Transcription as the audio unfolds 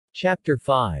Chapter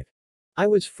 5. I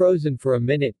was frozen for a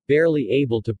minute, barely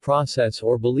able to process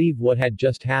or believe what had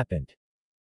just happened.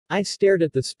 I stared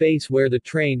at the space where the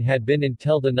train had been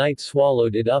until the night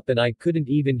swallowed it up and I couldn't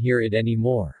even hear it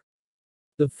anymore.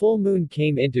 The full moon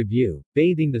came into view,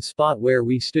 bathing the spot where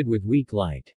we stood with weak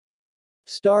light.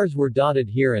 Stars were dotted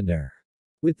here and there.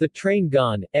 With the train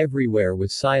gone, everywhere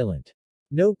was silent.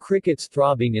 No crickets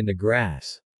throbbing in the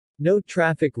grass. No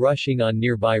traffic rushing on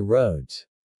nearby roads.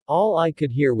 All I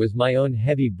could hear was my own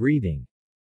heavy breathing.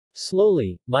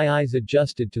 Slowly, my eyes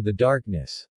adjusted to the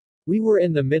darkness. We were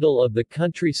in the middle of the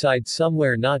countryside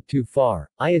somewhere not too far,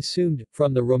 I assumed,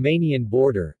 from the Romanian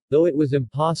border, though it was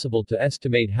impossible to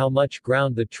estimate how much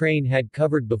ground the train had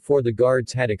covered before the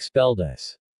guards had expelled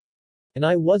us. And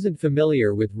I wasn't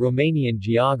familiar with Romanian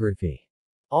geography.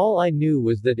 All I knew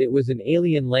was that it was an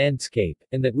alien landscape,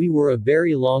 and that we were a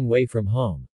very long way from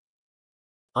home.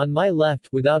 On my left,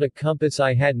 without a compass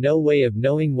I had no way of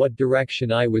knowing what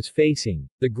direction I was facing.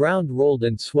 The ground rolled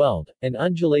and swelled, an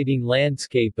undulating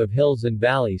landscape of hills and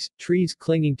valleys, trees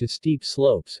clinging to steep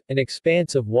slopes, an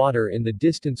expanse of water in the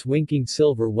distance winking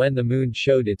silver when the moon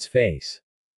showed its face.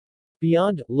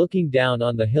 Beyond, looking down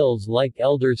on the hills like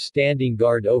elders standing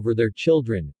guard over their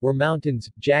children, were mountains,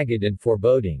 jagged and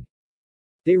foreboding.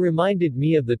 They reminded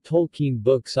me of the Tolkien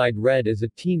books I'd read as a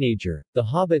teenager, the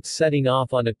hobbits setting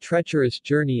off on a treacherous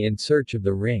journey in search of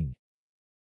the ring.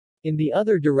 In the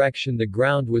other direction the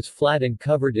ground was flat and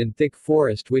covered in thick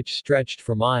forest which stretched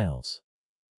for miles.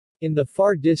 In the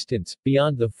far distance,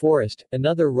 beyond the forest,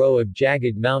 another row of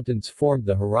jagged mountains formed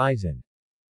the horizon.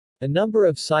 A number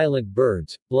of silent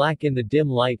birds, black in the dim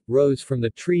light, rose from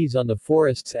the trees on the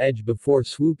forest's edge before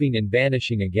swooping and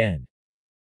vanishing again.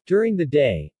 During the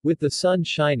day, with the sun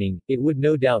shining, it would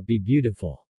no doubt be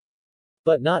beautiful.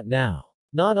 But not now.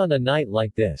 Not on a night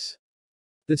like this.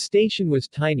 The station was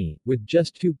tiny, with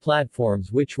just two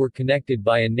platforms which were connected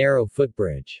by a narrow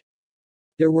footbridge.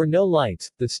 There were no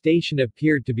lights, the station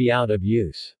appeared to be out of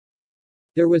use.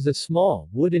 There was a small,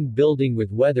 wooden building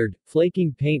with weathered,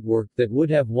 flaking paintwork that would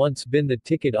have once been the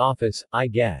ticket office, I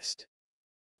guessed.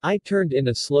 I turned in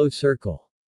a slow circle.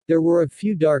 There were a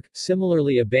few dark,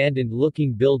 similarly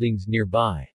abandoned-looking buildings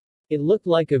nearby. It looked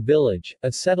like a village,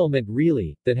 a settlement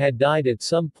really, that had died at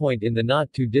some point in the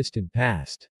not-too-distant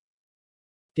past.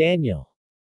 Daniel.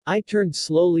 I turned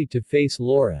slowly to face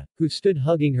Laura, who stood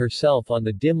hugging herself on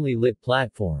the dimly lit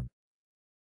platform.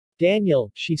 Daniel,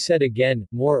 she said again,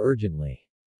 more urgently.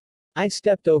 I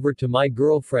stepped over to my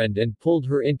girlfriend and pulled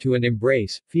her into an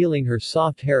embrace, feeling her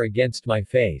soft hair against my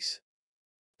face.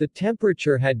 The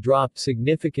temperature had dropped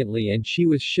significantly and she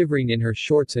was shivering in her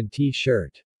shorts and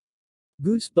t-shirt.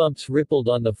 Goosebumps rippled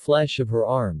on the flesh of her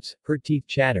arms, her teeth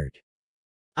chattered.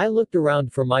 I looked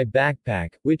around for my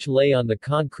backpack, which lay on the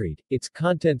concrete, its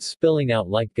contents spilling out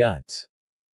like guts.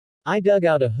 I dug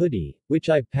out a hoodie, which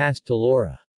I passed to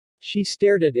Laura. She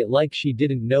stared at it like she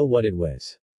didn't know what it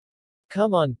was.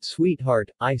 Come on, sweetheart,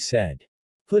 I said.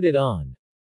 Put it on.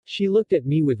 She looked at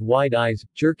me with wide eyes,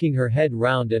 jerking her head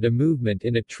round at a movement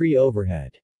in a tree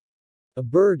overhead. A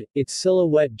bird, its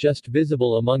silhouette just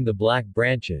visible among the black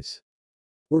branches.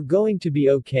 We're going to be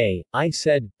okay, I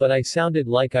said, but I sounded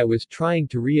like I was trying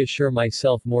to reassure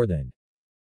myself more than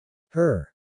her.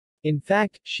 In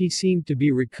fact, she seemed to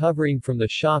be recovering from the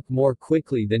shock more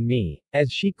quickly than me,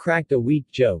 as she cracked a weak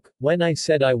joke. When I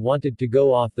said I wanted to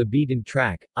go off the beaten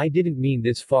track, I didn't mean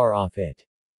this far off it.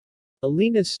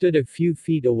 Alina stood a few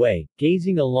feet away,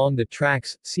 gazing along the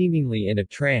tracks, seemingly in a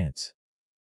trance.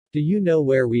 Do you know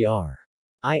where we are?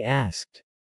 I asked.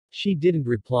 She didn't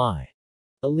reply.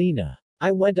 Alina.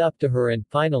 I went up to her and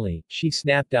finally, she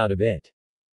snapped out of it.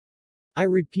 I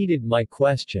repeated my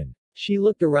question. She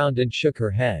looked around and shook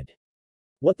her head.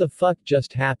 What the fuck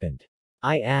just happened?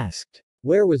 I asked.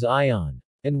 Where was Ion?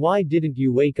 And why didn't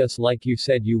you wake us like you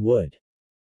said you would?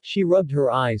 She rubbed her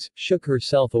eyes, shook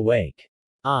herself awake.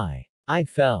 I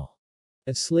fell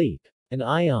asleep. And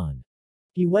Ion.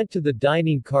 He went to the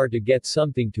dining car to get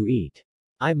something to eat.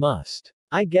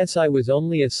 I guess I was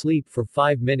only asleep for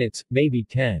 5 minutes, maybe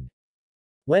 10.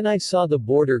 When I saw the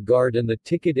border guard and the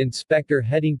ticket inspector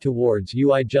heading towards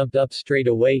you, I jumped up straight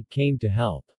away, came to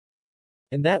help.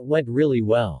 And that went really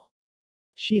well.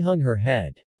 She hung her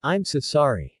head. I'm so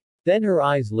sorry. Then her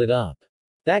eyes lit up.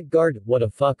 That guard, what a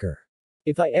fucker.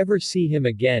 If I ever see him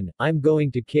again, I'm going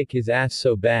to kick his ass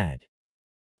so bad.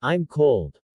 I'm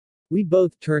cold. We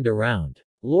both turned around.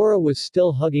 Laura was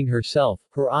still hugging herself,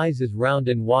 her eyes as round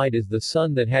and wide as the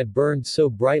sun that had burned so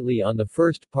brightly on the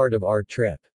first part of our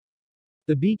trip.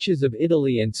 The beaches of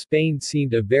Italy and Spain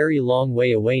seemed a very long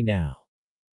way away now.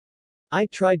 I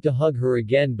tried to hug her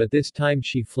again, but this time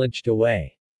she flinched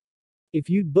away. If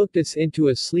you'd booked us into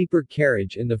a sleeper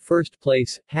carriage in the first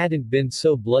place, hadn't been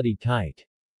so bloody tight.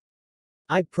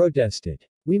 I protested.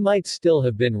 We might still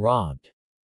have been robbed.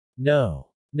 No.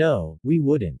 No, we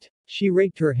wouldn't. She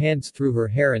raked her hands through her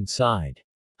hair and sighed.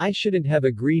 I shouldn't have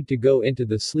agreed to go into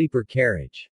the sleeper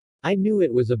carriage. I knew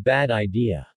it was a bad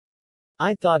idea.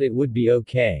 I thought it would be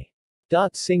okay.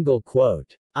 Single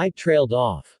quote. I trailed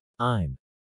off. I'm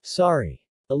sorry.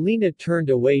 Alina turned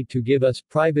away to give us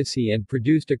privacy and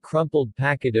produced a crumpled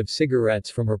packet of cigarettes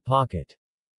from her pocket.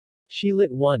 She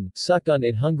lit one, sucked on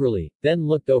it hungrily, then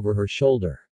looked over her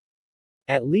shoulder.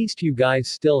 At least you guys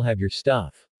still have your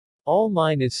stuff. All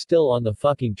mine is still on the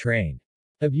fucking train.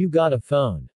 Have you got a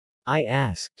phone? I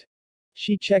asked.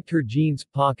 She checked her jeans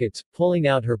pockets, pulling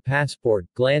out her passport,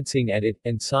 glancing at it,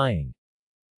 and sighing.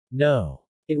 No.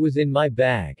 It was in my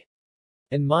bag.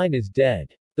 And mine is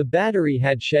dead. The battery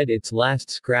had shed its last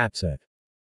scraps of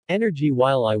energy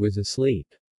while I was asleep.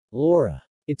 Laura.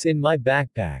 It's in my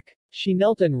backpack. She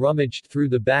knelt and rummaged through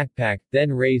the backpack,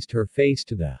 then raised her face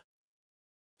to the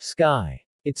sky.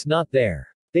 It's not there.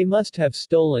 They must have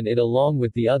stolen it along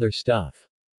with the other stuff.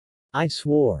 I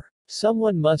swore.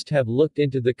 Someone must have looked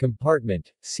into the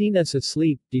compartment, seen us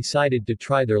asleep, decided to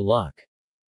try their luck.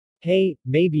 Hey,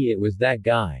 maybe it was that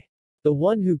guy. The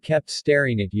one who kept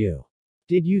staring at you.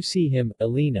 Did you see him,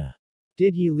 Alina?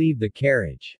 Did he leave the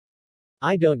carriage?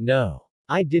 I don't know.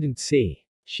 I didn't see.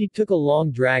 She took a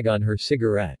long drag on her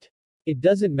cigarette. It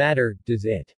doesn't matter, does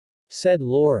it? Said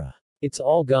Laura. It's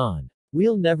all gone.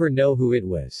 We'll never know who it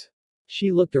was.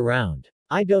 She looked around.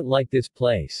 I don't like this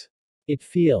place. It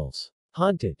feels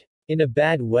haunted. In a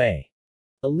bad way.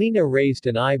 Alina raised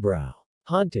an eyebrow.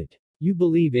 Haunted. You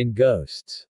believe in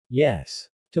ghosts? Yes.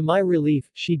 To my relief,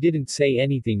 she didn't say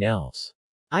anything else.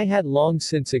 I had long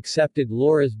since accepted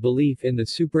Laura's belief in the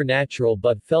supernatural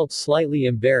but felt slightly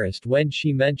embarrassed when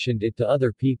she mentioned it to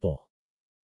other people.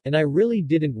 And I really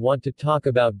didn't want to talk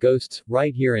about ghosts,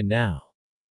 right here and now.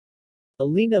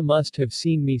 Alina must have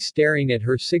seen me staring at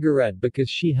her cigarette because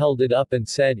she held it up and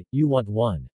said, "You want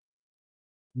one?"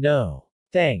 No.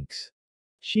 Thanks.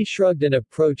 She shrugged and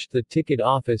approached the ticket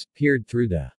office, peered through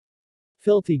the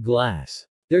filthy glass.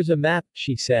 There's a map,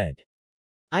 she said.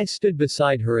 I stood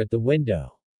beside her at the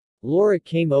window. Laura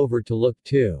came over to look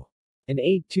too. An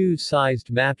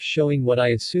A2-sized map showing what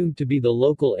I assumed to be the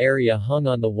local area hung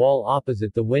on the wall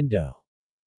opposite the window.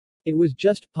 It was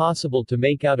just possible to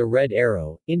make out a red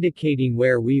arrow, indicating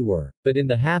where we were, but in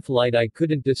the half-light I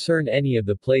couldn't discern any of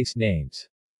the place names.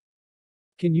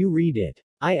 Can you read it?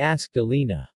 I asked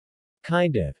Alina.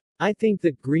 Kind of. I think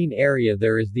that green area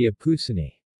there is the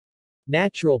Apusani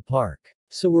Natural Park.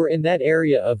 So we're in that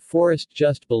area of forest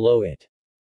just below it.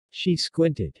 She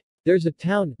squinted. There's a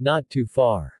town, not too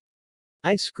far.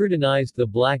 I scrutinized the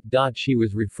black dot she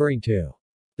was referring to.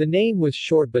 The name was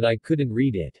short but I couldn't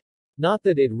read it. Not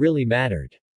that it really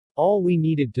mattered. All we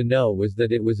needed to know was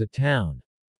that it was a town.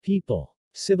 People.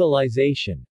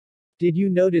 Civilization. Did you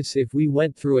notice if we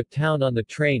went through a town on the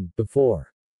train, before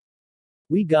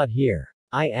we got here?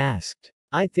 I asked.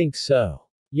 I think so.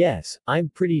 Yes, I'm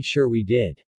pretty sure we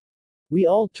did. We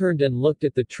all turned and looked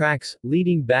at the tracks,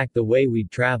 leading back the way we'd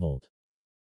traveled.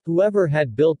 Whoever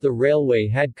had built the railway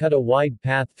had cut a wide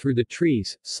path through the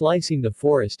trees, slicing the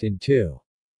forest in two.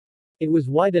 It was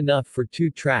wide enough for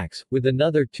 2 tracks, with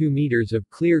another 2 meters of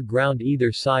clear ground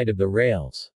either side of the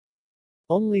rails.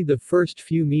 Only the first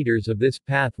few meters of this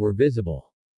path were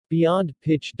visible. Beyond,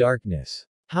 pitch darkness.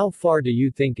 How far do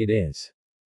you think it is?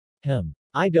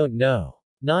 I don't know.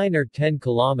 9 or 10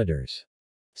 kilometers.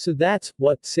 So that's,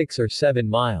 what, 6 or 7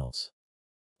 miles.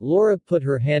 Laura put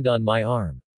her hand on my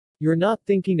arm. You're not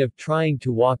thinking of trying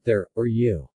to walk there, or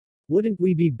you? Wouldn't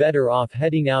we be better off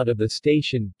heading out of the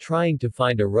station, trying to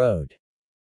find a road?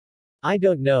 I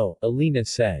don't know, Alina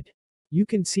said. You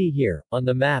can see here, on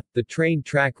the map, the train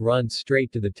track runs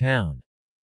straight to the town.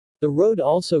 The road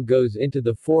also goes into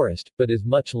the forest, but is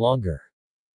much longer.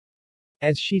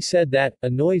 As she said that, a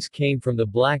noise came from the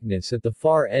blackness at the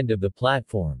far end of the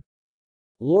platform.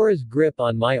 Laura's grip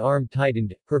on my arm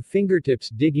tightened, her fingertips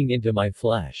digging into my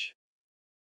flesh.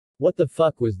 What the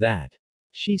fuck was that?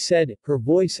 She said, her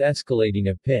voice escalating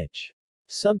a pitch.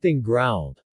 Something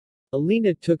growled.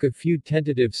 Alina took a few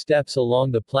tentative steps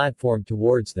along the platform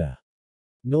towards the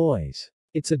noise.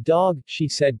 It's a dog, she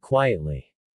said quietly.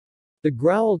 The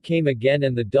growl came again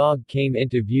and the dog came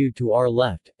into view to our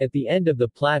left, at the end of the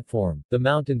platform, the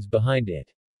mountains behind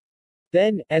it.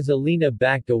 Then, as Alina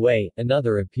backed away,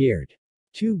 another appeared.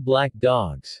 2 black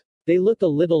dogs. They looked a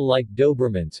little like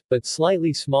Dobermans, but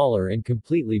slightly smaller and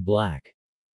completely black.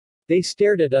 They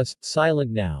stared at us,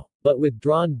 silent now, but with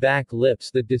drawn back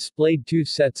lips that displayed 2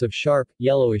 sets of sharp,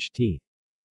 yellowish teeth.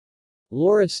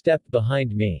 Laura stepped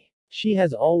behind me. She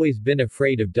has always been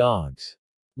afraid of dogs.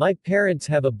 My parents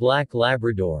have a black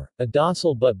Labrador, a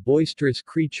docile but boisterous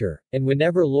creature, and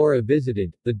whenever Laura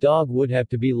visited, the dog would have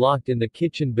to be locked in the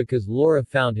kitchen because Laura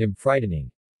found him frightening.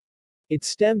 It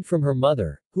stemmed from her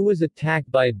mother, who was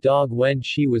attacked by a dog when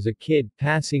she was a kid,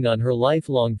 passing on her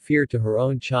lifelong fear to her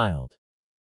own child.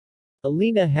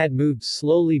 Alina had moved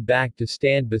slowly back to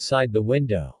stand beside the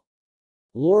window.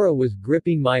 Laura was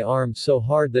gripping my arm so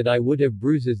hard that I would have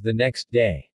bruises the next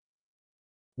day.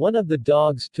 One of the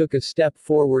dogs took a step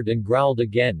forward and growled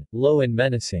again, low and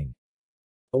menacing.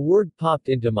 A word popped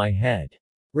into my head.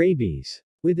 Rabies.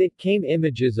 With it came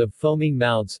images of foaming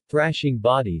mouths, thrashing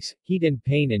bodies, heat and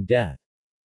pain and death.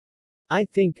 I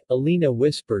think, Alina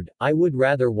whispered, I would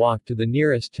rather walk to the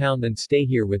nearest town than stay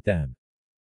here with them.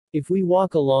 If we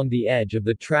walk along the edge of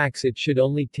the tracks it should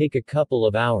only take a couple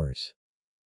of hours.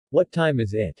 What time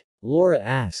is it? Laura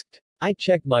asked. I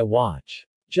checked my watch.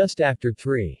 Just after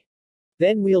 3.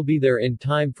 Then we'll be there in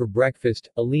time for breakfast,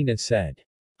 Alina said.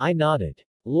 I nodded.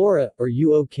 Laura, are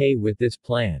you okay with this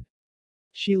plan?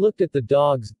 She looked at the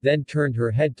dogs, then turned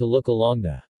her head to look along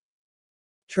the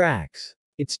tracks.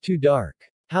 It's too dark.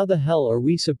 How the hell are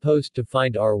we supposed to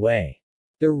find our way?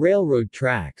 They're railroad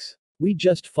tracks. We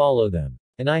just follow them.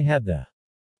 And I have the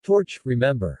torch,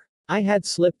 remember? I had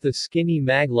slipped the skinny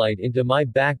maglite into my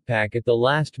backpack at the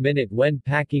last minute when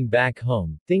packing back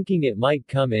home, thinking it might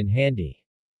come in handy.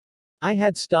 I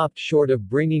had stopped short of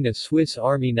bringing a Swiss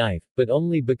Army knife, but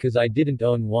only because I didn't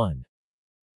own one.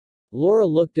 Laura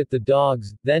looked at the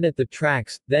dogs, then at the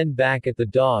tracks, then back at the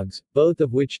dogs, both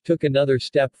of which took another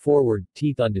step forward,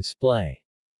 teeth on display.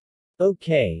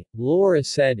 Okay, Laura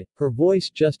said, her voice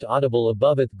just audible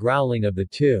above the growling of the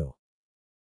two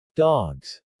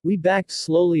dogs. We backed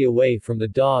slowly away from the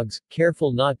dogs,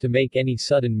 careful not to make any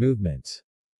sudden movements.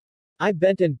 I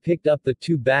bent and picked up the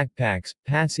 2 backpacks,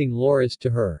 passing Laura's to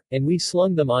her, and we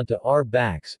slung them onto our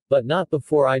backs, but not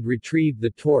before I'd retrieved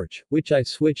the torch, which I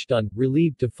switched on,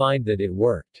 relieved to find that it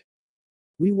worked.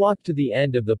 We walked to the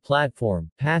end of the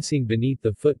platform, passing beneath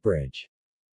the footbridge.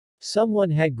 Someone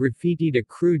had graffitied a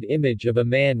crude image of a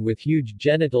man with huge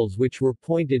genitals which were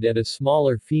pointed at a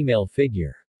smaller female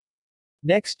figure.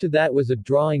 Next to that was a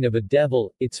drawing of a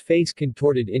devil, its face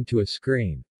contorted into a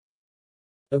scream.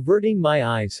 Averting my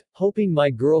eyes, hoping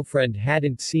my girlfriend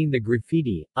hadn't seen the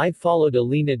graffiti, I followed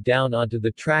Alina down onto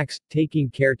the tracks, taking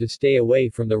care to stay away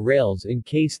from the rails in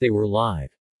case they were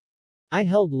live. I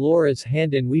held Laura's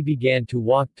hand and we began to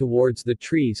walk towards the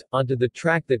trees, onto the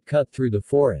track that cut through the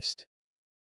forest.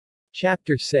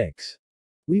 Chapter 6.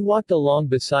 We walked along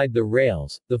beside the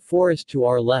rails, the forest to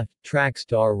our left, tracks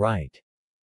to our right.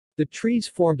 The trees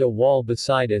formed a wall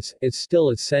beside us, as still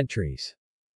as sentries.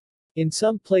 In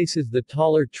some places the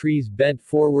taller trees bent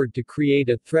forward to create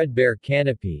a threadbare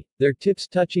canopy, their tips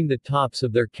touching the tops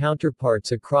of their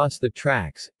counterparts across the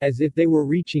tracks, as if they were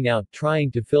reaching out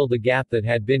trying to fill the gap that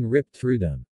had been ripped through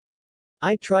them.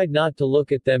 I tried not to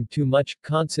look at them too much,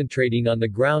 concentrating on the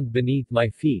ground beneath my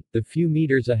feet, the few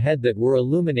meters ahead that were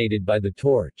illuminated by the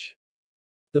torch.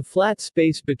 The flat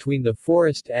space between the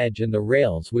forest edge and the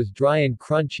rails was dry and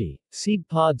crunchy, seed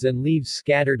pods and leaves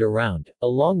scattered around,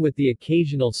 along with the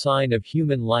occasional sign of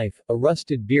human life, a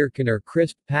rusted beer can or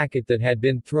crisp packet that had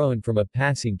been thrown from a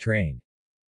passing train.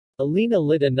 Alina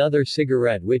lit another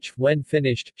cigarette which, when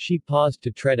finished, she paused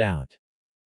to tread out.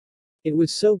 It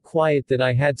was so quiet that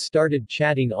I had started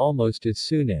chatting almost as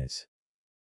soon as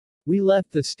we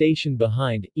left the station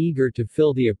behind, eager to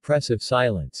fill the oppressive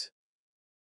silence.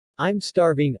 I'm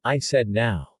starving, I said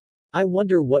now. I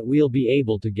wonder what we'll be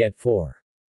able to get for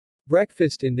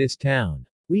breakfast in this town.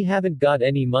 We haven't got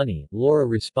any money, Laura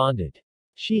responded.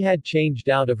 She had changed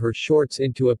out of her shorts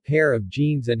into a pair of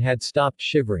jeans and had stopped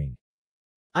shivering.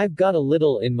 I've got a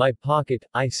little in my pocket,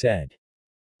 I said.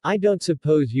 I don't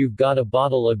suppose you've got a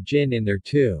bottle of gin in there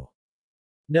too?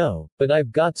 No, but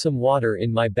I've got some water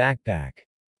in my backpack.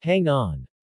 Hang on.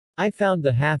 I found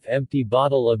the half-empty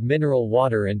bottle of mineral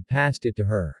water and passed it to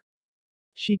her.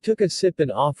 She took a sip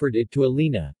and offered it to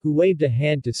Alina, who waved a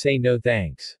hand to say no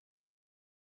thanks.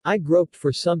 I groped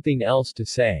for something else to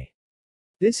say.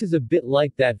 This is a bit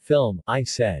like that film, I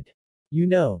said. You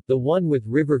know, the one with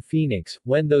River Phoenix,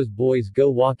 when those boys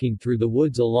go walking through the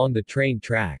woods along the train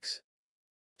tracks.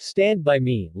 Stand by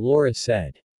me, Laura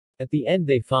said. At the end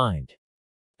they find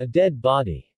a dead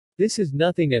body. This is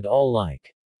nothing at all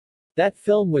like that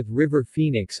film with River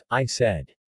Phoenix, I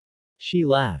said. She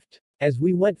laughed. As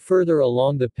we went further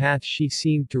along the path she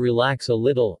seemed to relax a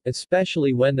little,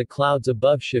 especially when the clouds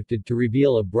above shifted to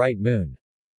reveal a bright moon.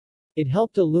 It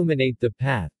helped illuminate the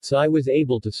path, so I was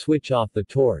able to switch off the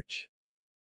torch.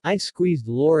 I squeezed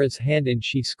Laura's hand and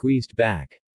she squeezed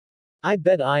back. I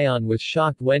bet Ion was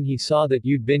shocked when he saw that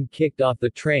you'd been kicked off the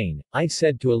train, I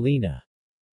said to Alina.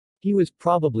 He was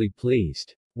probably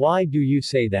pleased. Why do you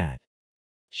say that?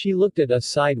 She looked at us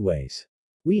sideways.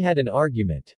 We had an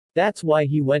argument. That's why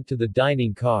he went to the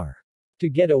dining car. To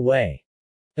get away.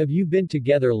 Have you been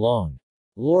together long?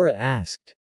 Laura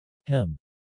asked.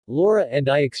 Laura and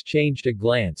I exchanged a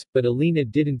glance, but Alina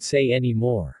didn't say any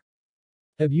more.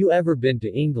 Have you ever been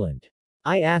to England?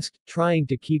 I asked, trying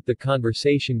to keep the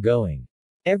conversation going.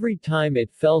 Every time it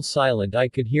fell silent I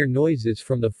could hear noises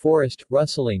from the forest,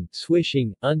 rustling,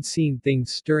 swishing, unseen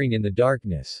things stirring in the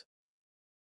darkness.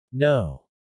 No.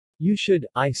 You should,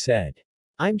 I said.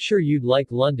 I'm sure you'd like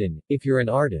London, if you're an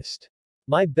artist.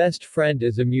 My best friend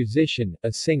is a musician,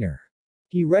 a singer.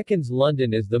 He reckons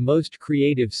London is the most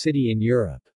creative city in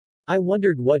Europe. I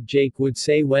wondered what Jake would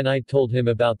say when I told him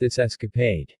about this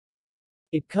escapade.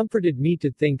 It comforted me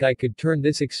to think I could turn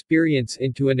this experience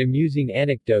into an amusing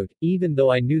anecdote, even though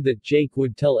I knew that Jake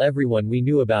would tell everyone we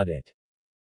knew about it.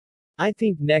 I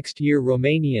think next year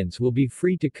Romanians will be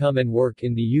free to come and work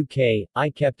in the UK, I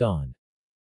kept on.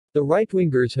 The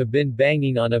right-wingers have been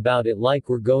banging on about it like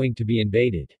we're going to be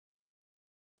invaded.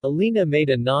 Alina made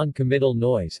a non-committal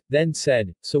noise, then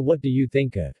said, so what do you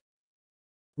think of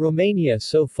Romania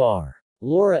so far?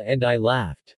 Laura and I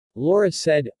laughed. Laura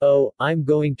said, oh, I'm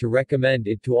going to recommend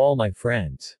it to all my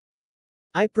friends.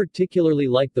 I particularly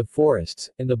like the forests,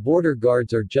 and the border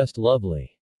guards are just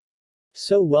lovely.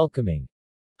 So welcoming.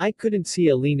 I couldn't see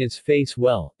Alina's face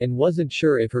well, and wasn't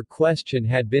sure if her question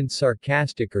had been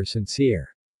sarcastic or sincere.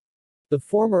 The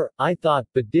former, I thought,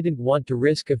 but didn't want to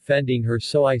risk offending her,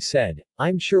 so I said,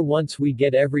 I'm sure once we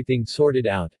get everything sorted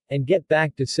out, and get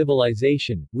back to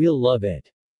civilization, we'll love it.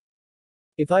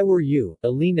 If I were you,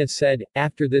 Alina said,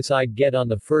 after this I'd get on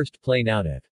the first plane out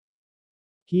of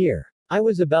here. I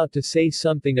was about to say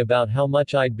something about how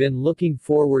much I'd been looking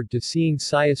forward to seeing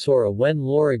Cyasora when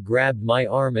Laura grabbed my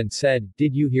arm and said,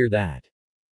 did you hear that?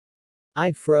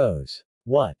 I froze.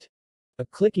 What? A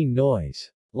clicking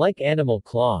noise. Like animal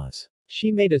claws.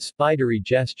 She made a spidery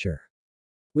gesture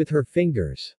with her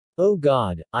fingers. Oh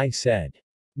God, I said.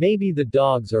 Maybe the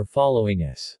dogs are following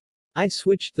us. I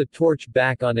switched the torch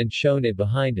back on and shone it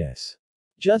behind us.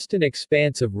 Just an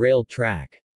expanse of rail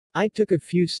track. I took a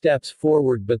few steps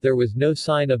forward, but there was no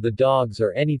sign of the dogs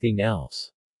or anything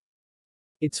else.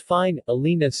 It's fine,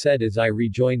 Alina said as I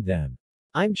rejoined them.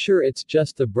 I'm sure it's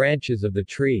just the branches of the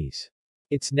trees.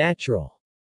 It's natural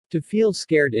to feel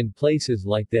scared in places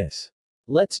like this.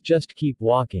 Let's just keep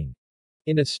walking.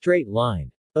 In a straight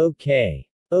line. Okay.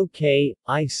 Okay,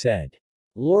 I said.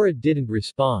 Laura didn't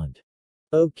respond.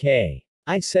 Okay.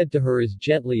 I said to her as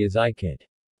gently as I could.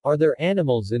 Are there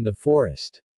animals in the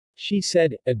forest? She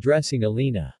said, addressing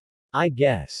Alina. I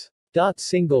guess.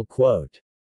 Single quote.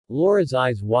 Laura's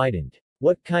eyes widened.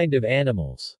 What kind of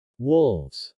animals?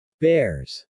 Wolves.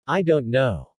 Bears. I don't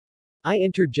know. I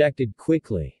interjected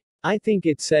quickly. I think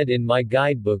it said in my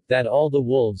guidebook that all the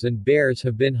wolves and bears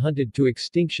have been hunted to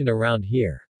extinction around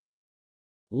here.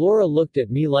 Laura looked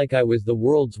at me like I was the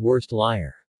world's worst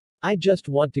liar. I just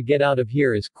want to get out of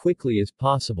here as quickly as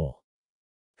possible.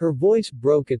 Her voice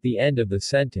broke at the end of the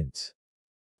sentence.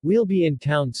 We'll be in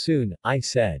town soon, I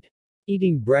said.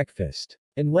 Eating breakfast.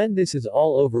 And when this is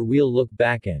all over we'll look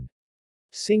back and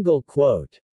single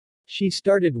quote. She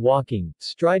started walking,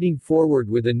 striding forward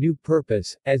with a new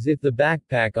purpose, as if the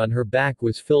backpack on her back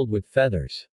was filled with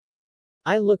feathers.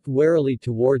 I looked warily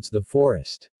towards the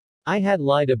forest. I had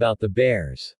lied about the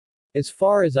bears. As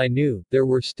far as I knew, there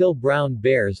were still brown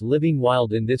bears living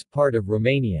wild in this part of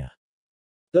Romania.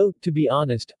 Though, to be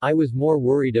honest, I was more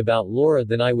worried about Laura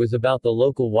than I was about the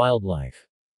local wildlife.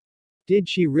 Did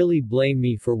she really blame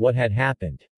me for what had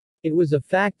happened? It was a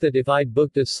fact that if I'd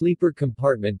booked a sleeper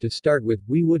compartment to start with,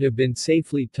 we would have been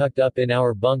safely tucked up in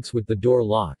our bunks with the door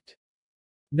locked.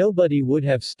 Nobody would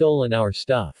have stolen our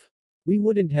stuff. We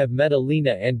wouldn't have met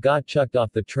Alina and got chucked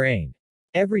off the train.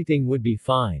 Everything would be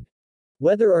fine.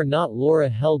 Whether or not Laura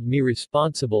held me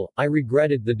responsible, I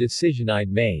regretted the decision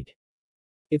I'd made.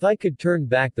 If I could turn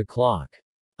back the clock.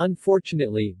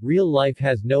 Unfortunately, real life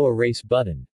has no erase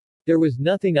button. There was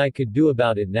nothing I could do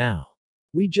about it now.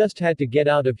 We just had to get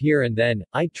out of here, and then,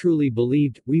 I truly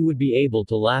believed, we would be able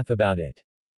to laugh about it.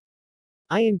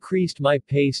 I increased my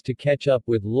pace to catch up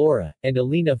with Laura, and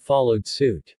Alina followed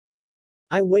suit.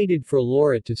 I waited for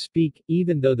Laura to speak,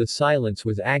 even though the silence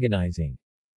was agonizing.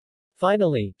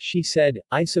 Finally, she said,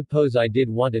 I suppose I did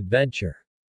want adventure.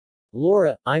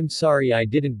 Laura, I'm sorry I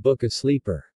didn't book a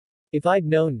sleeper. If I'd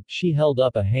known, she held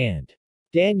up a hand.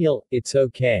 Daniel, it's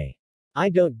okay. I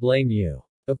don't blame you.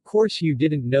 Of course you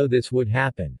didn't know this would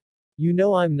happen. You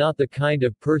know I'm not the kind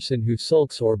of person who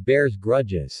sulks or bears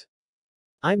grudges.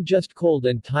 I'm just cold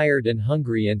and tired and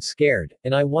hungry and scared,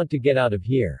 and I want to get out of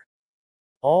here.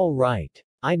 All right.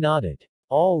 I nodded.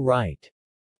 All right.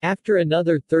 After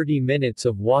another 30 minutes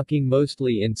of walking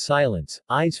mostly in silence,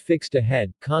 eyes fixed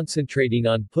ahead, concentrating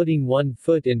on putting one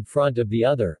foot in front of the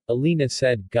other, Alina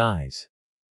said, "Guys.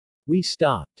 We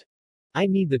stopped. I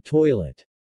need the toilet."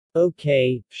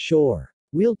 "Okay, sure.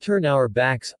 We'll turn our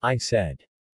backs," I said.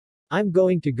 "I'm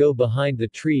going to go behind the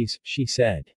trees," she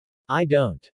said. I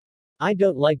don't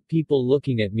like people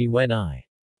looking at me when I.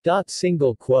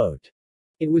 Single quote.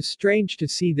 It was strange to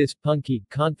see this punky,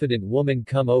 confident woman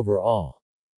come over all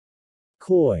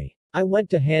coy. I went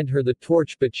to hand her the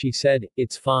torch but she said,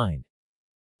 "It's fine.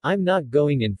 I'm not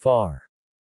going in far."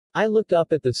 I looked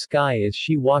up at the sky as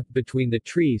she walked between the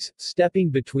trees, stepping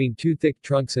between two thick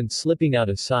trunks and slipping out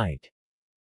of sight.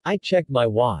 I checked my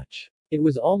watch. It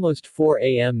was almost 4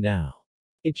 a.m. now.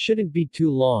 It shouldn't be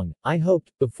too long, I hoped,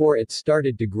 before it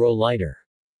started to grow lighter.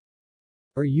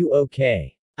 "Are you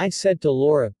okay?" I said to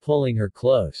Laura, pulling her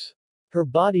close. Her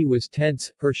body was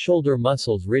tense, her shoulder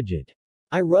muscles rigid.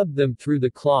 I rubbed them through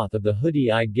the cloth of the hoodie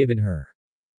I'd given her.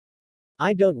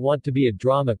 "I don't want to be a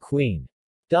drama queen."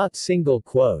 Single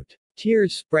quote.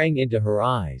 Tears sprang into her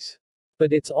eyes.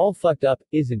 "But it's all fucked up,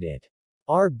 isn't it?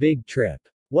 Our big trip.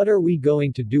 What are we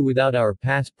going to do without our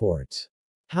passports?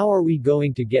 How are we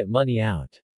going to get money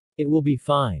out? It will be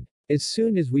fine. As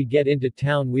soon as we get into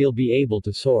town we'll be able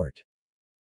to sort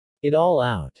it all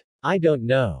out. I don't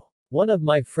know. One of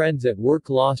my friends at work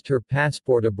lost her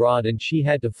passport abroad and she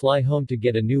had to fly home to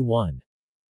get a new one.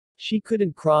 She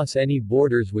couldn't cross any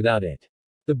borders without it.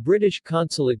 The British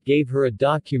consulate gave her a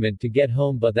document to get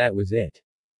home but that was it.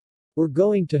 We're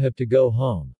going to have to go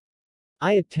home."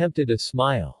 I attempted a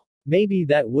smile. Maybe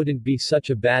that wouldn't be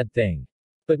such a bad thing.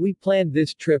 But we planned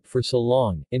this trip for so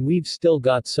long, and we've still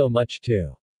got so much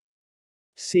to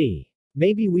see.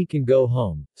 Maybe we can go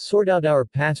home, sort out our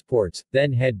passports,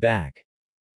 then head back.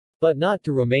 But not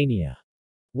to Romania.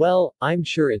 Well, I'm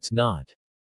sure it's not.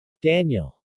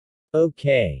 Daniel.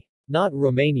 Okay. Not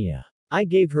Romania. I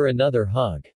gave her another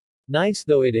hug. Nice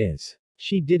though it is.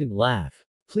 She didn't laugh.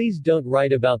 Please don't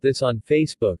write about this on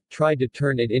Facebook, try to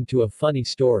turn it into a funny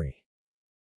story.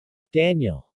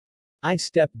 Daniel. I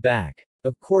stepped back.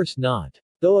 Of course not.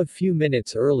 Though a few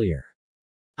minutes earlier.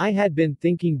 I had been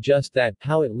thinking just that,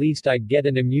 how at least I'd get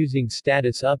an amusing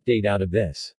status update out of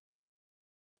this.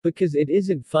 Because it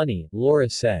isn't funny, Laura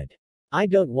said. I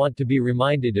don't want to be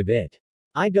reminded of it.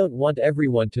 I don't want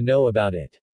everyone to know about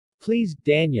it. Please,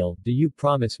 Daniel, do you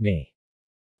promise me?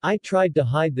 I tried to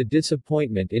hide the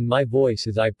disappointment in my voice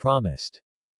as I promised.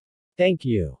 Thank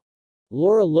you.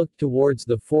 Laura looked towards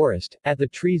the forest, at the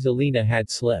trees Alina had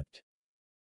slipped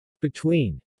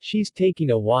between. She's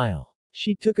taking a while.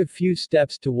 She took a few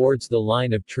steps towards the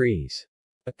line of trees.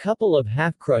 A couple of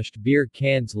half-crushed beer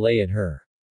cans lay at her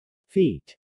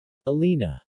feet.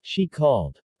 Alina. She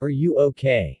called. Are you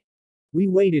okay? We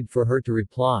waited for her to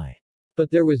reply.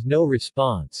 But there was no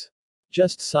response.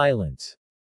 Just silence.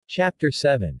 Chapter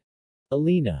 7.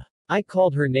 Alina. I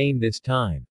called her name this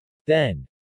time. Then.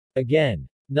 Again.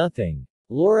 Nothing.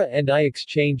 Laura and I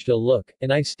exchanged a look,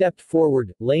 and I stepped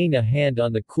forward, laying a hand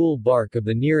on the cool bark of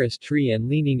the nearest tree and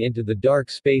leaning into the dark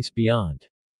space beyond.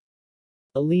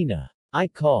 Alina. I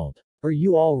called. Are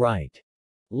you all right?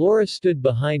 Laura stood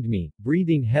behind me,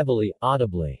 breathing heavily,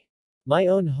 audibly. My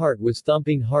own heart was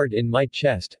thumping hard in my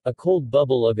chest, a cold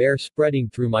bubble of air spreading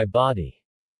through my body.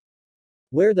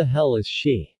 Where the hell is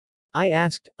she? I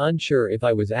asked, unsure if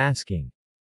I was asking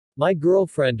my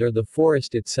girlfriend or the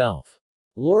forest itself.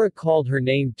 Laura called her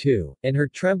name too, and her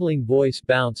trembling voice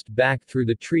bounced back through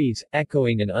the trees,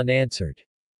 echoing and unanswered.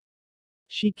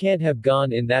 She can't have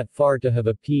gone in that far to have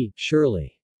a pee,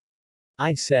 surely.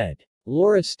 I said.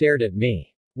 Laura stared at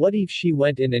me. What if she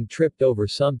went in and tripped over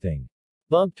something?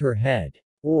 Bumped her head.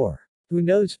 Or, who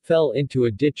knows, fell into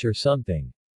a ditch or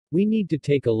something. We need to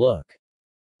take a look.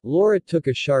 Laura took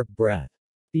a sharp breath.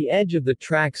 The edge of the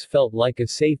tracks felt like a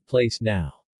safe place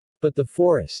now. But the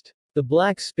forest. The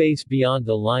black space beyond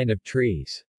the line of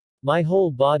trees. My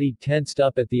whole body tensed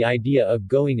up at the idea of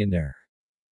going in there.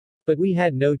 But we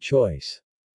had no choice.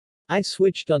 I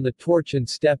switched on the torch and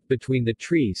stepped between the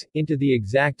trees, into the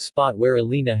exact spot where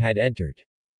Alina had entered.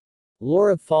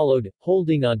 Laura followed,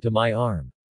 holding onto my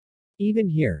arm. Even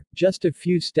here, just a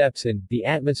few steps in, the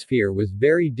atmosphere was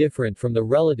very different from the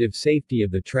relative safety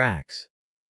of the tracks.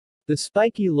 The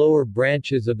spiky lower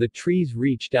branches of the trees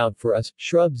reached out for us,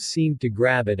 shrubs seemed to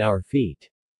grab at our feet.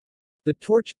 The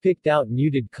torch picked out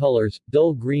muted colors,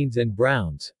 dull greens and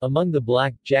browns, among the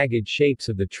black, jagged shapes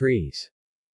of the trees.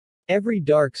 Every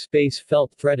dark space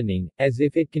felt threatening, as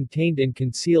if it contained and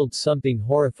concealed something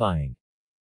horrifying.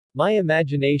 My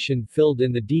imagination filled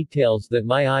in the details that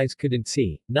my eyes couldn't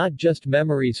see, not just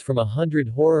memories from 100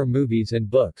 horror movies and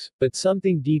books, but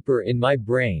something deeper in my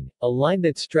brain, a line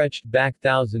that stretched back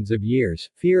thousands of years,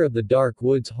 fear of the dark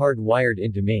woods hardwired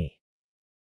into me.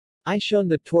 I shone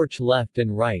the torch left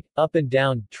and right, up and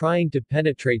down, trying to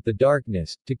penetrate the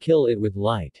darkness, to kill it with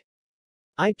light.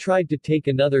 I tried to take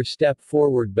another step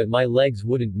forward but my legs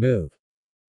wouldn't move.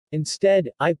 Instead,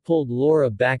 I pulled Laura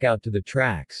back out to the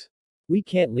tracks. We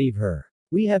can't leave her.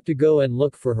 We have to go and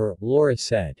look for her, Laura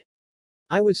said.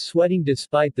 I was sweating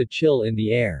despite the chill in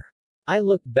the air. I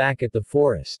looked back at the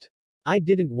forest. I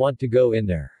didn't want to go in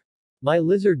there. My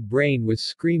lizard brain was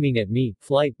screaming at me,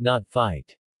 flight not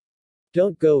fight.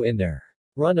 Don't go in there.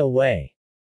 Run away.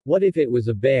 What if it was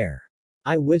a bear?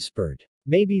 I whispered.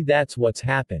 Maybe that's what's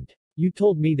happened. You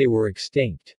told me they were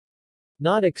extinct.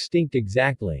 Not extinct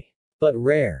exactly. But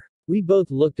rare. We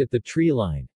both looked at the tree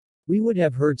line. We would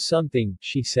have heard something,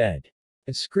 she said.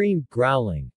 A scream,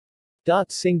 growling.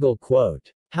 Single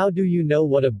quote. How do you know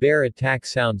what a bear attack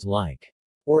sounds like?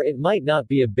 Or it might not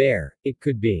be a bear, it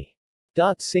could be.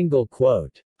 Single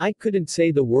quote. I couldn't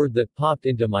say the word that popped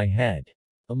into my head.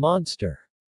 A monster.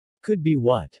 Could be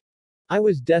what? I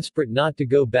was desperate not to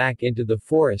go back into the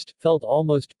forest, felt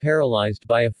almost paralyzed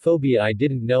by a phobia I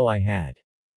didn't know I had.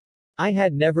 I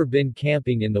had never been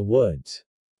camping in the woods.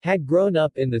 Had grown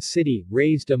up in the city,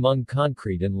 raised among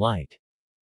concrete and light.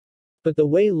 But the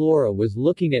way Laura was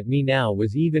looking at me now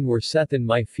was even worse than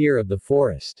my fear of the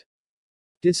forest.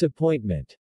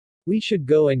 Disappointment. We should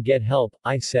go and get help,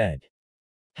 I said.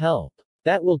 Help.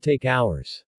 That will take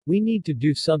hours. We need to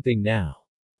do something now.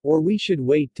 Or we should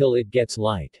wait till it gets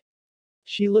light.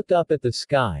 She looked up at the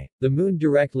sky, the moon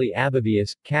directly above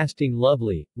us, casting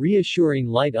lovely, reassuring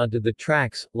light onto the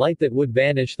tracks, light that would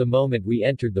vanish the moment we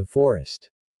entered the forest.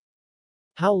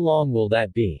 How long will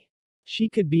that be? She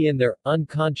could be in there,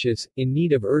 unconscious, in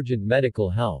need of urgent medical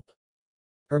help.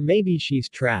 Or maybe she's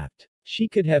trapped. She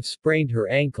could have sprained her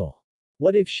ankle.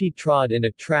 What if she trod in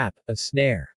a trap, a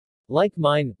snare? Like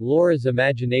mine, Laura's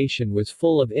imagination was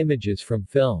full of images from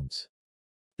films.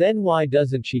 Then why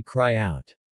doesn't she cry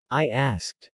out? I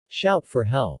asked. Shout for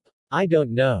help. I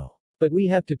don't know. But we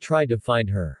have to try to find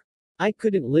her. I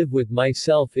couldn't live with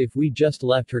myself if we just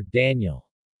left her, Daniel.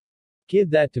 Give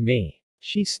that to me.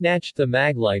 She snatched the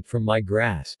maglite from my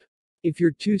grasp. If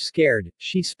you're too scared,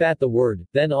 she spat the word,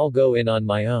 then I'll go in on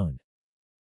my own.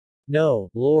 No,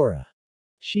 Laura.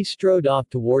 She strode off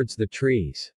towards the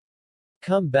trees.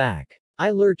 Come back.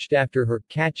 I lurched after her,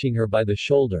 catching her by the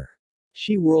shoulder.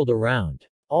 She whirled around.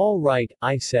 All right,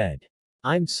 I said.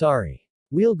 I'm sorry.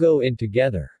 We'll go in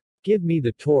together. Give me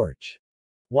the torch.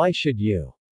 Why should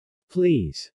you?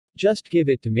 Please. Just give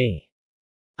it to me.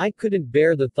 I couldn't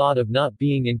bear the thought of not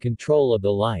being in control of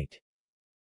the light.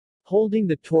 Holding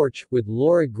the torch, with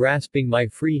Laura grasping my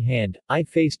free hand, I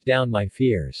faced down my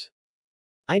fears.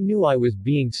 I knew I was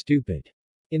being stupid.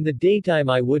 In the daytime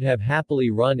I would have happily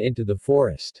run into the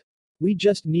forest. We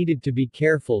just needed to be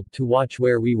careful, to watch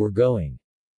where we were going.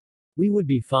 We would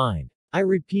be fine. I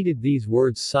repeated these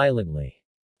words silently.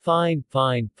 Fine,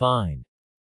 fine, fine.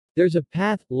 There's a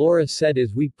path, Laura said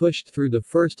as we pushed through the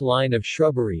first line of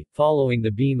shrubbery, following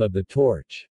the beam of the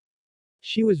torch.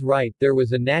 She was right, there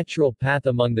was a natural path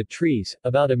among the trees,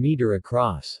 about a meter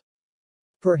across.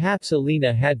 Perhaps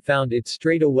Alina had found it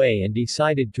straight away and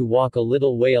decided to walk a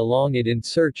little way along it in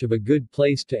search of a good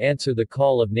place to answer the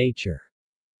call of nature.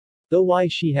 Though why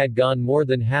she had gone more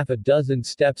than half a dozen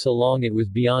steps along it was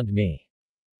beyond me.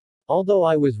 Although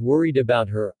I was worried about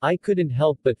her, I couldn't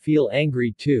help but feel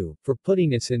angry too, for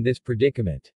putting us in this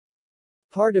predicament.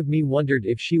 Part of me wondered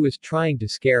if she was trying to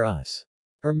scare us.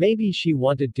 Or maybe she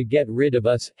wanted to get rid of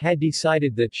us, had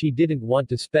decided that she didn't want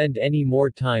to spend any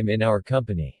more time in our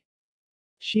company.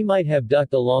 She might have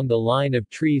ducked along the line of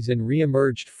trees and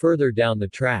re-emerged further down the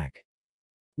track.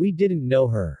 We didn't know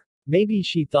her. Maybe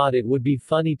she thought it would be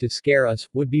funny to scare us,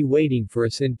 would be waiting for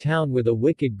us in town with a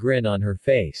wicked grin on her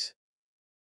face.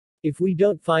 If we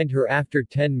don't find her after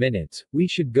 10 minutes, we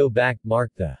should go back,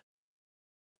 mark the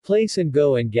place and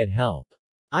go and get help.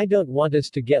 I don't want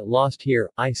us to get lost here,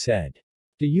 I said.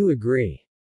 Do you agree?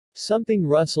 Something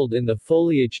rustled in the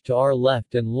foliage to our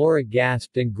left and Laura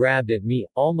gasped and grabbed at me,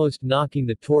 almost knocking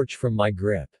the torch from my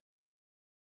grip.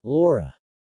 Laura.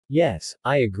 Yes,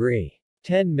 I agree.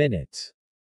 10 minutes.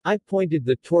 I pointed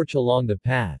the torch along the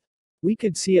path. We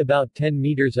could see about 10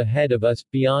 meters ahead of us,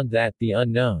 beyond that, the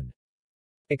unknown.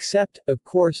 Except, of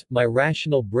course, my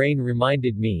rational brain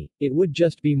reminded me, it would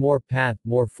just be more path,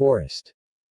 more forest.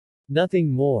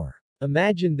 Nothing more.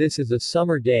 Imagine this as a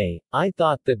summer day. I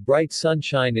thought that bright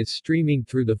sunshine is streaming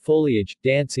through the foliage,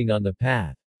 dancing on the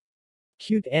path.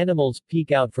 Cute animals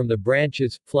peek out from the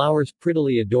branches, flowers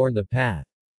prettily adorn the path.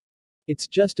 It's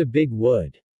just a big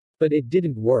wood. But it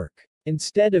didn't work.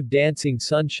 Instead of dancing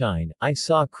sunshine, I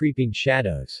saw creeping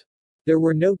shadows. There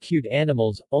were no cute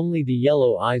animals, only the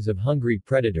yellow eyes of hungry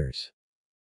predators.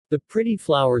 The pretty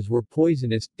flowers were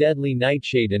poisonous, deadly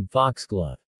nightshade and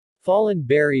foxglove. Fallen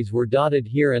berries were dotted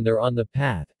here and there on the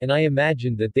path, and I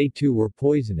imagined that they too were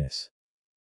poisonous.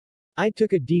 I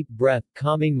took a deep breath,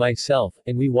 calming myself,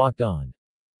 and we walked on.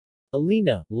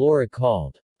 Alina, Laura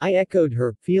called. I echoed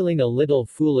her, feeling a little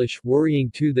foolish, worrying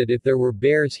too that if there were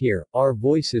bears here, our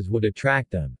voices would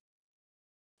attract them.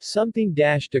 Something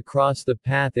dashed across the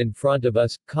path in front of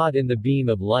us, caught in the beam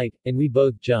of light, and we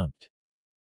both jumped.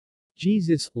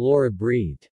 Jesus, Laura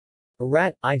breathed. A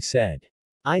rat, I said.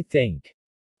 I think.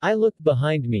 I looked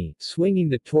behind me, swinging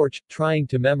the torch, trying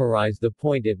to memorize the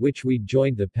point at which we'd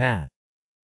joined the path.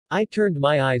 I turned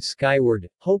my eyes skyward,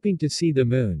 hoping to see the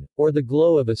moon, or the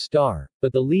glow of a star,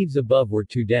 but the leaves above were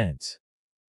too dense.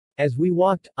 As we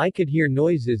walked, I could hear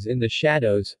noises in the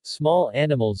shadows, small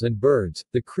animals and birds,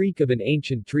 the creak of an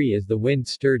ancient tree as the wind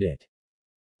stirred it.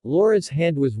 Laura's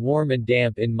hand was warm and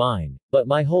damp in mine, but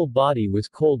my whole body was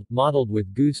cold, mottled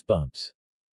with goosebumps.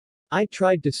 I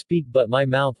tried to speak but my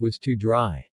mouth was too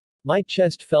dry. My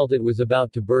chest felt it was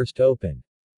about to burst open.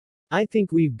 I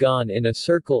think we've gone in a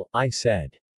circle, I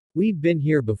said. We've been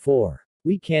here before.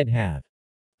 We can't have.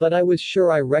 But I was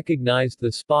sure I recognized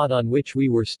the spot on which we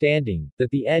were standing, that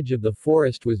the edge of the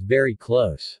forest was very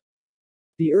close.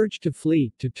 The urge to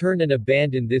flee, to turn and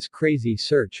abandon this crazy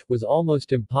search, was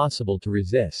almost impossible to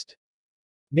resist.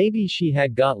 Maybe she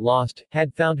had got lost,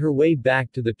 had found her way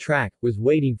back to the track, was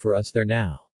waiting for us there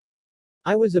now.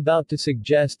 I was about to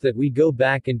suggest that we go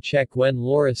back and check when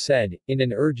Laura said, in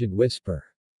an urgent whisper.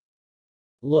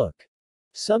 Look.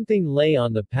 Something lay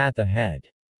on the path ahead.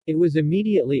 It was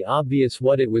immediately obvious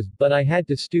what it was, but I had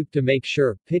to stoop to make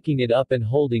sure, picking it up and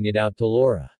holding it out to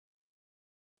Laura.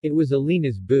 It was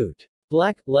Alina's boot.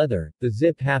 Black leather, the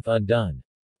zip half undone.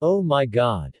 Oh my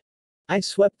God. I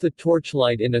swept the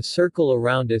torchlight in a circle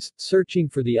around us, searching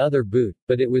for the other boot,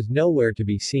 but it was nowhere to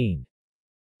be seen.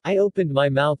 I opened my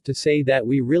mouth to say that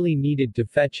we really needed to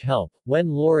fetch help, when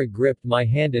Laura gripped my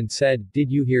hand and said,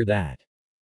 "Did you hear that?"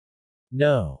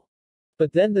 No.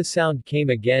 But then the sound came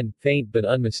again, faint but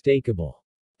unmistakable.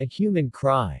 A human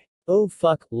cry. Oh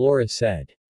fuck, Laura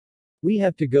said. We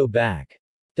have to go back.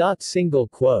 Single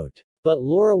quote. But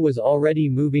Laura was already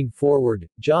moving forward,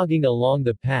 jogging along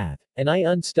the path, and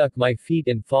I unstuck my feet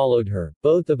and followed her,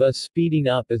 both of us speeding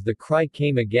up as the cry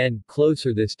came again,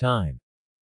 closer this time.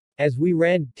 As we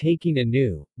ran, taking a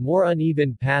new, more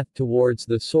uneven path towards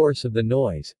the source of the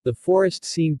noise, the forest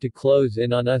seemed to close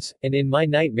in on us, and in my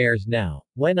nightmares now,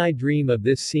 when I dream of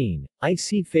this scene, I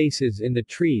see faces in the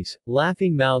trees,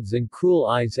 laughing mouths and cruel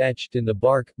eyes etched in the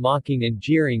bark, mocking and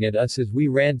jeering at us as we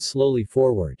ran slowly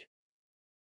forward.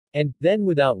 And, then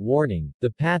without warning, the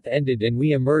path ended and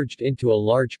we emerged into a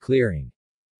large clearing.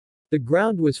 The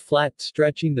ground was flat,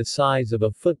 stretching the size of a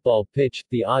football pitch,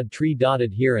 the odd tree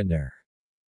dotted here and there.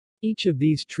 Each of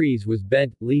these trees was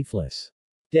bent, leafless.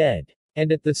 Dead.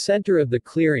 And at the center of the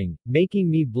clearing, making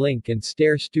me blink and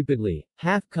stare stupidly,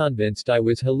 half convinced I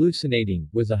was hallucinating,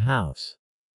 was a house.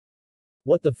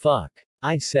 What the fuck?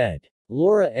 I said.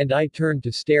 Laura and I turned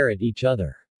to stare at each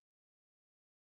other.